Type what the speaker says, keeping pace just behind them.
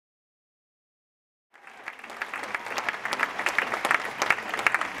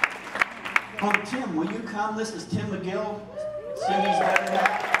Oh, Tim, will you come? This is Tim McGill, Cindy's better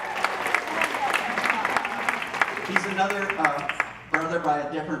half. He's another brother by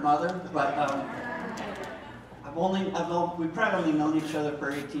a different mother, but we've probably only known each other for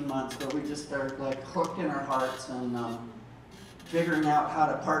 18 months, but we just started like hooked in our hearts and figuring out how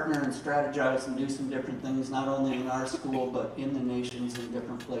to partner and strategize and do some different things, not only in our school, but in the nations in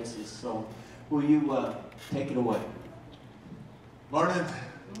different places. So will you take it away? Morning.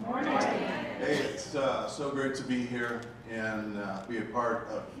 Morning. Hey, it's so great to be here and be a part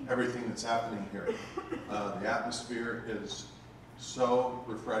of everything that's happening here. The atmosphere is so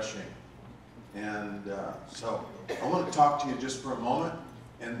refreshing. And so I want to talk to you just for a moment,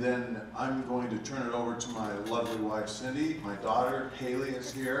 and then I'm going to turn it over to my lovely wife, Cindy. My daughter, Haley,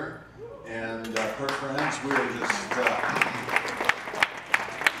 is here, and her friends. We are just,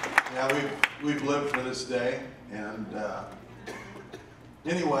 yeah, we've lived for this day. And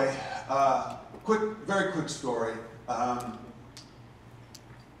anyway, very quick story.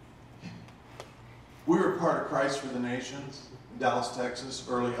 We were part of Christ for the Nations in Dallas, Texas,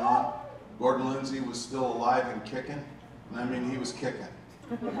 early on. Gordon Lindsay was still alive and kicking, and I mean, he was kicking.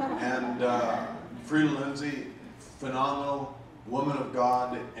 And Frida Lindsay, phenomenal woman of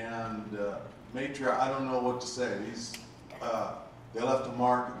God, and matriarch, I don't know what to say. They left a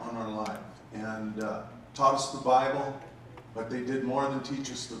mark on our life and taught us the Bible, but they did more than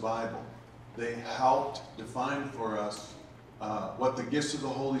teach us the Bible. They helped define for us what the gifts of the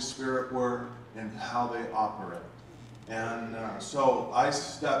Holy Spirit were and how they operate. And so I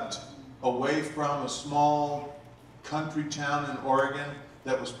stepped away from a small country town in Oregon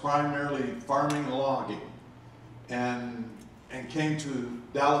that was primarily farming and logging, and came to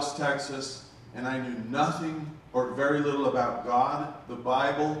Dallas, Texas, and I knew nothing or very little about God, the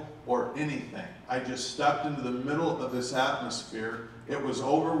Bible, or anything. I just stepped into the middle of this atmosphere. It was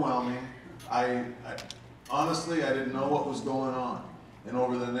overwhelming. Honestly, I didn't know what was going on. And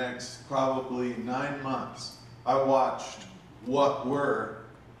over the next probably 9 months, I watched what were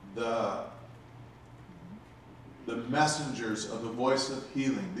the messengers of the voice of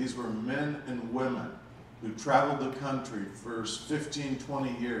healing. These were men and women who traveled the country for 15,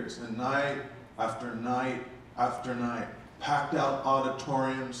 20 years, and night after night after night, packed out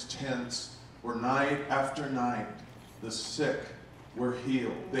auditoriums, tents, where night after night the sick were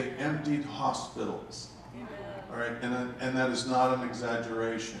healed. They emptied hospitals. All right, and that is not an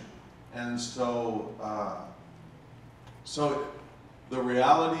exaggeration. And so, so the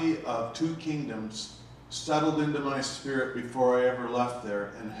reality of two kingdoms settled into my spirit before I ever left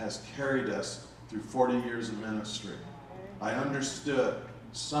there, and has carried us through 40 years of ministry. I understood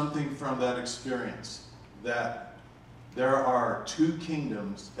something from that experience, that there are two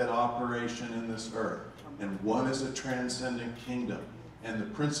kingdoms at operation in this earth, and one is a transcendent kingdom. And the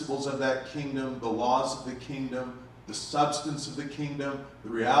principles of that kingdom, the laws of the kingdom, the substance of the kingdom, the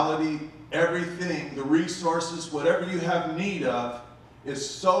reality, everything, the resources, whatever you have need of, is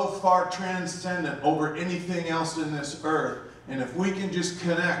so far transcendent over anything else in this earth. And if we can just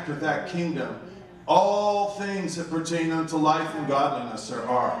connect with that kingdom, all things that pertain unto life and godliness are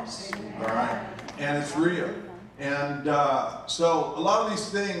ours. All right? And it's real. And so a lot of these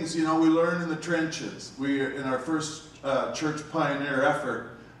things, you know, we learn in the trenches. In our first church pioneer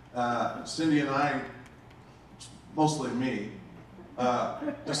effort, Cindy and I, mostly me,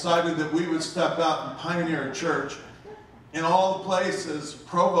 decided that we would step out and pioneer a church in all the places,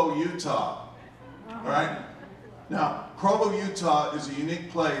 Provo, Utah. All right? Now, Provo, Utah is a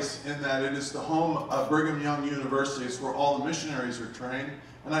unique place in that it is the home of Brigham Young University. It's where all the missionaries are trained.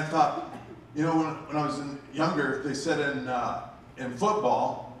 And I thought, you know, when I was younger, they said in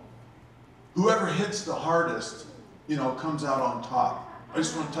football, whoever hits the hardest, you know, comes out on top. I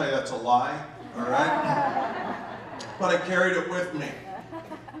just want to tell you that's a lie, all right? But I carried it with me.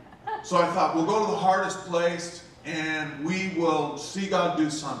 So I thought, we'll go to the hardest place and we will see God do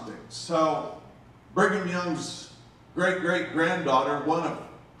something. So Brigham Young's great-great-granddaughter, one of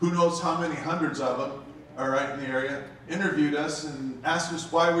who knows how many hundreds of them, all right, in the area, interviewed us and asked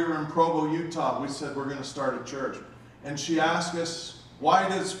us why we were in Provo, Utah. We said we're going to start a church. And she asked us, why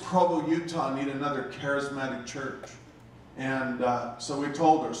does Provo, Utah need another charismatic church? And so we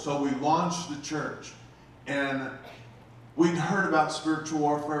told her. So we launched the church. And we'd heard about spiritual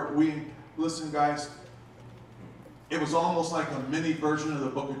warfare. Listen, guys, it was almost like a mini version of the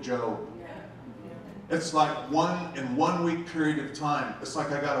book of Job. It's like in 1 week period of time. It's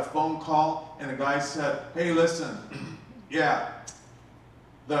like I got a phone call and a guy said, hey, listen, yeah,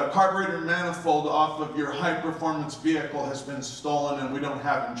 the carburetor manifold off of your high performance vehicle has been stolen and we don't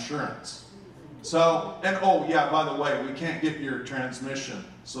have insurance. So, and oh yeah, by the way, we can't get your transmission.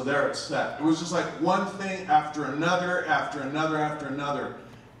 So there it's set. It was just like one thing after another, after another, after another.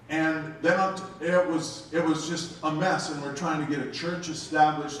 And then it was just a mess, and we're trying to get a church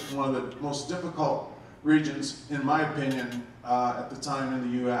established in one of the most difficult regions, in my opinion, at the time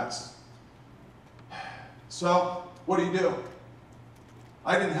in the U.S. So, what do?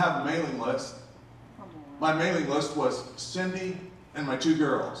 I didn't have a mailing list. My mailing list was Cindy and my 2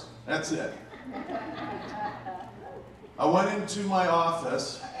 girls. That's it. I went into my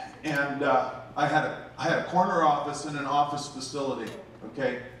office, and I had a corner office and an office facility,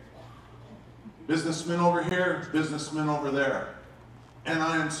 okay? Businessmen over here, businessmen over there. And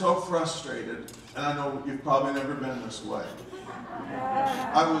I am so frustrated, and I know you've probably never been this way.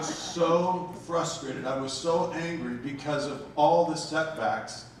 I was so frustrated, I was so angry because of all the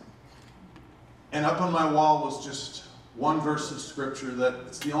setbacks. And up on my wall was just one verse of scripture that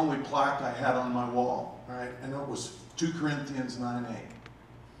it's the only plaque I had on my wall, right? And it was 2 Corinthians 9:8.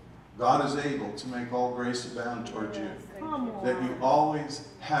 God is able to make all grace abound toward you, that you always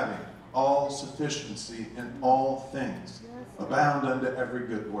having all sufficiency in all things, abound unto every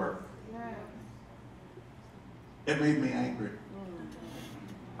good work. It made me angry.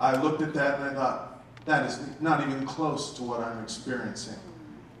 I looked at that and I thought, that is not even close to what I'm experiencing.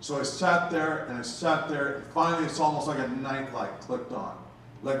 So I sat there and I sat there, and finally it's almost like a nightlight clicked on.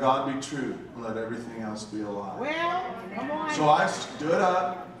 Let God be true and let everything else be a lie. Well, come on. So I stood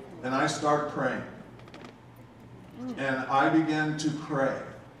up and I started praying. And I began to pray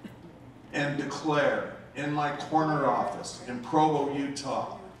and declare in my corner office in Provo,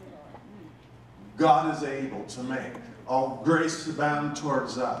 Utah, God is able to make all grace abound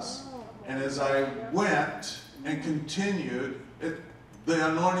towards us. And as I went and continued, the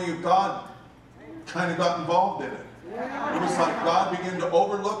anointing of God kind of got involved in it. It was like God began to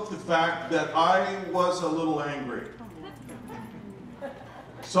overlook the fact that I was a little angry.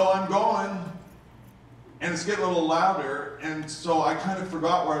 So I'm going, and it's getting a little louder, and so I kind of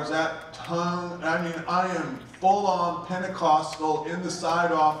forgot where I was at. I am full-on Pentecostal in the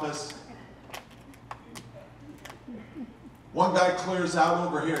side office. One guy clears out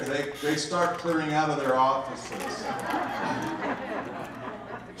over here. They start clearing out of their offices.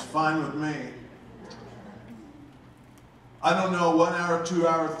 It's fine with me. I don't know, 1 hour, 2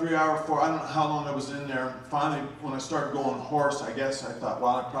 hour, 3 hour, 4, I don't know how long I was in there. Finally, when I started going hoarse, I guess I thought,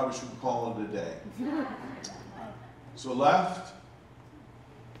 well, I probably should call it a day. So left,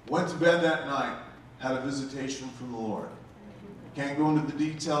 went to bed that night, had a visitation from the Lord. Can't go into the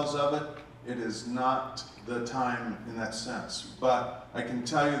details of it. It is not the time in that sense. But I can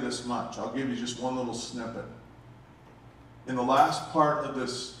tell you this much. I'll give you just one little snippet. In the last part of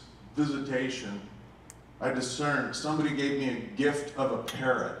this visitation, I discerned somebody gave me a gift of a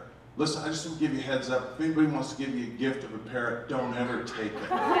parrot. Listen, I just want to give you a heads up. If anybody wants to give you a gift of a parrot, don't ever take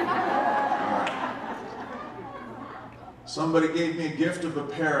it. All right. Somebody gave me a gift of a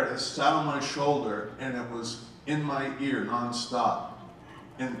parrot. It sat on my shoulder, and it was in my ear nonstop.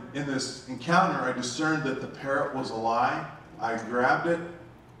 And in this encounter, I discerned that the parrot was a lie. I grabbed it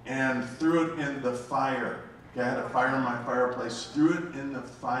and threw it in the fire. Okay, I had a fire in my fireplace, threw it in the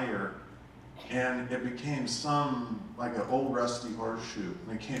fire, and it became like an old rusty horseshoe.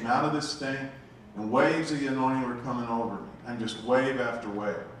 And it came out of this thing, and waves of the anointing were coming over me, and just wave after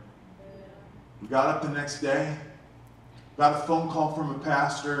wave. We got up the next day, got a phone call from a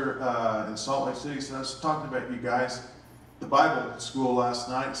pastor in Salt Lake City. He said, I was talking about you guys, the Bible school last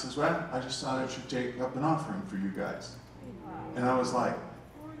night. He says, well, I just thought I should take up an offering for you guys. And I was like,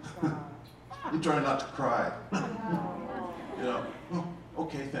 I'm trying not to cry. You know, oh,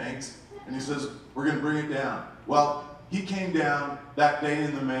 okay, thanks. And he says, we're going to bring it down. Well, he came down that day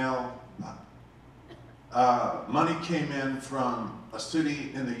in the mail. Money came in from a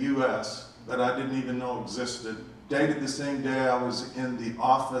city in the U.S. that I didn't even know existed. Dated the same day I was in the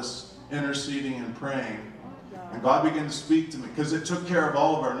office interceding and praying. And God began to speak to me because it took care of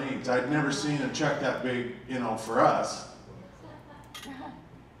all of our needs. I'd never seen a check that big, you know, for us.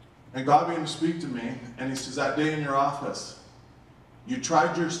 And God began to speak to me, and he says, that day in your office, you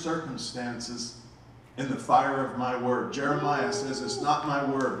tried your circumstances in the fire of my word. Jeremiah says, it's not my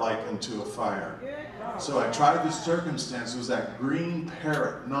word like unto a fire. So I tried the circumstances. It was that green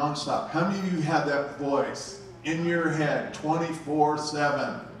parrot nonstop. How many of you had that voice in your head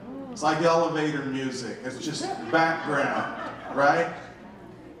 24/7? It's like elevator music. It's just background, right?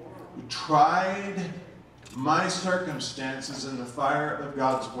 We tried my circumstances in the fire of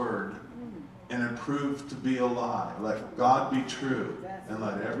God's word, and it proved to be a lie. Let God be true, and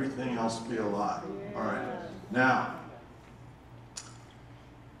let everything else be a lie. All right. Now,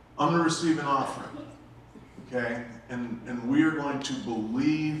 I'm going to receive an offering. Okay? And we are going to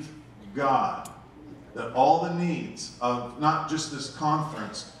believe God that all the needs of not just this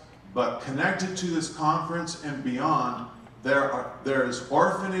conference, but connected to this conference and beyond, there's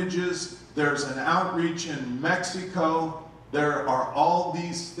orphanages, there's an outreach in Mexico, there are all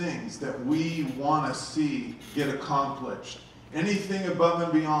these things that we want to see get accomplished. Anything above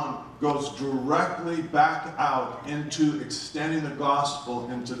and beyond goes directly back out into extending the gospel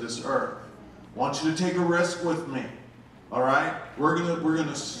into this earth. I want you to take a risk with me. All right? We're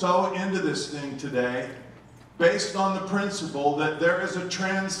gonna sow into this thing today based on the principle that there is a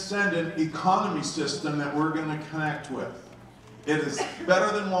transcendent economy system that we're going to connect with. It is better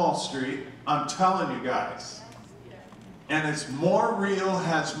than Wall Street, I'm telling you guys. And it's more real,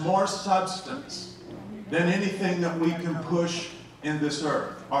 has more substance than anything that we can push in this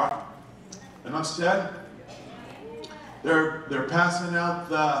earth. All right. Enough said. They're passing out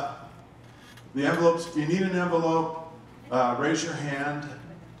the envelopes. If you need an envelope, raise your hand.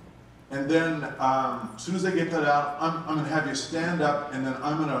 And then as soon as they get that out, I'm going to have you stand up, and then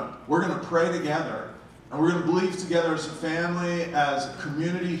we're going to pray together. And we're going to believe together as a family, as a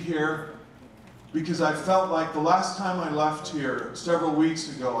community here. Because I felt like the last time I left here, several weeks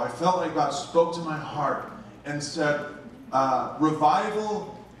ago, I felt like God spoke to my heart and said,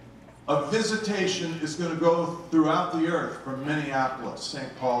 revival of visitation is going to go throughout the earth from Minneapolis,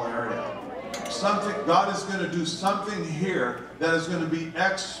 St. Paul area. God is going to do something here that is going to be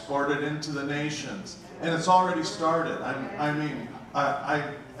exported into the nations. And it's already started. I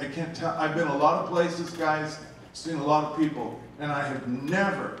can't tell. I've been a lot of places, guys, seen a lot of people, and I have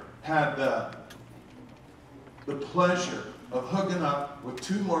never had the pleasure of hooking up with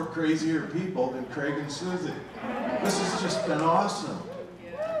two more crazier people than Craig and Susie. This has just been awesome.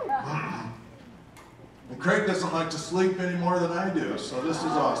 And Craig doesn't like to sleep any more than I do, so this is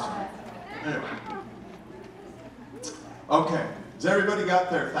awesome. Anyway. Okay, has everybody got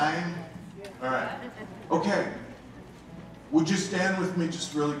their thing? All right. Okay. Would you stand with me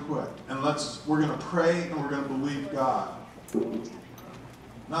just really quick? And we're going to pray and we're going to believe God.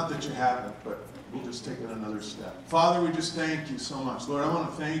 Not that you haven't, but we'll just take it another step. Father, we just thank you so much. Lord, I want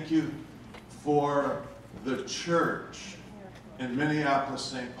to thank you for the church in Minneapolis,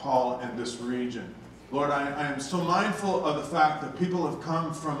 St. Paul, and this region. Lord, I am so mindful of the fact that people have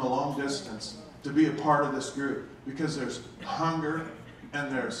come from a long distance to be a part of this group, because there's hunger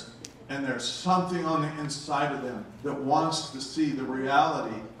and there's something on the inside of them that wants to see the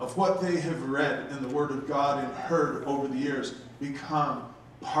reality of what they have read in the Word of God and heard over the years become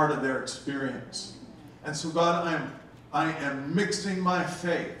part of their experience. And so, God, I am mixing my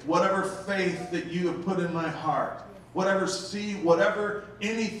faith, whatever faith that you have put in my heart, whatever seed, whatever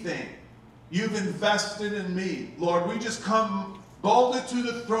anything you've invested in me. Lord, we just come boldly to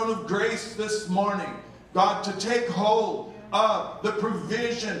the throne of grace this morning, God, to take hold of the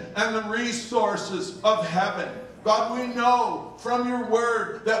provision and the resources of heaven. God, we know from your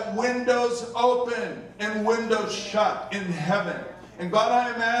word that windows open and windows shut in heaven. And God, I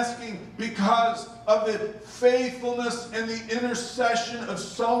am asking, because of the faithfulness and the intercession of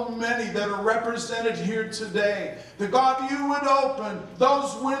so many that are represented here today, that God, you would open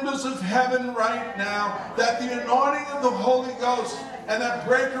those windows of heaven right now, that the anointing of the Holy Ghost and that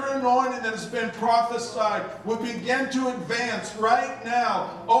breaker anointing that has been prophesied would begin to advance right now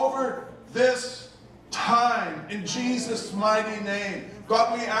over this time in Jesus' mighty name.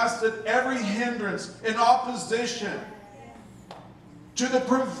 God, we ask that every hindrance and opposition to the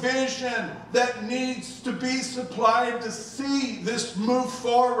provision that needs to be supplied to see this move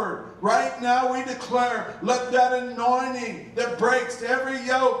forward. Right now we declare, let that anointing that breaks every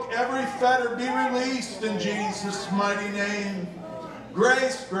yoke, every fetter be released in Jesus' mighty name.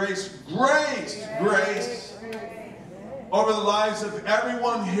 Grace, grace, grace, grace over the lives of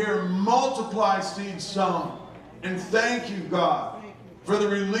everyone here. Multiply seed sown. And thank you, God, for the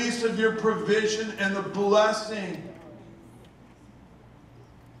release of your provision and the blessing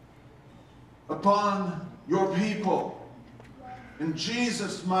upon your people. In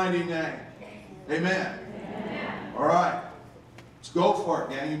Jesus' mighty name. Amen. Amen. All right. Let's go for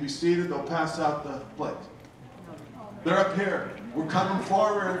it, gang. You be seated. They'll pass out the plate. They're up here. We're coming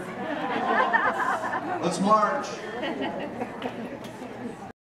forward. Let's march.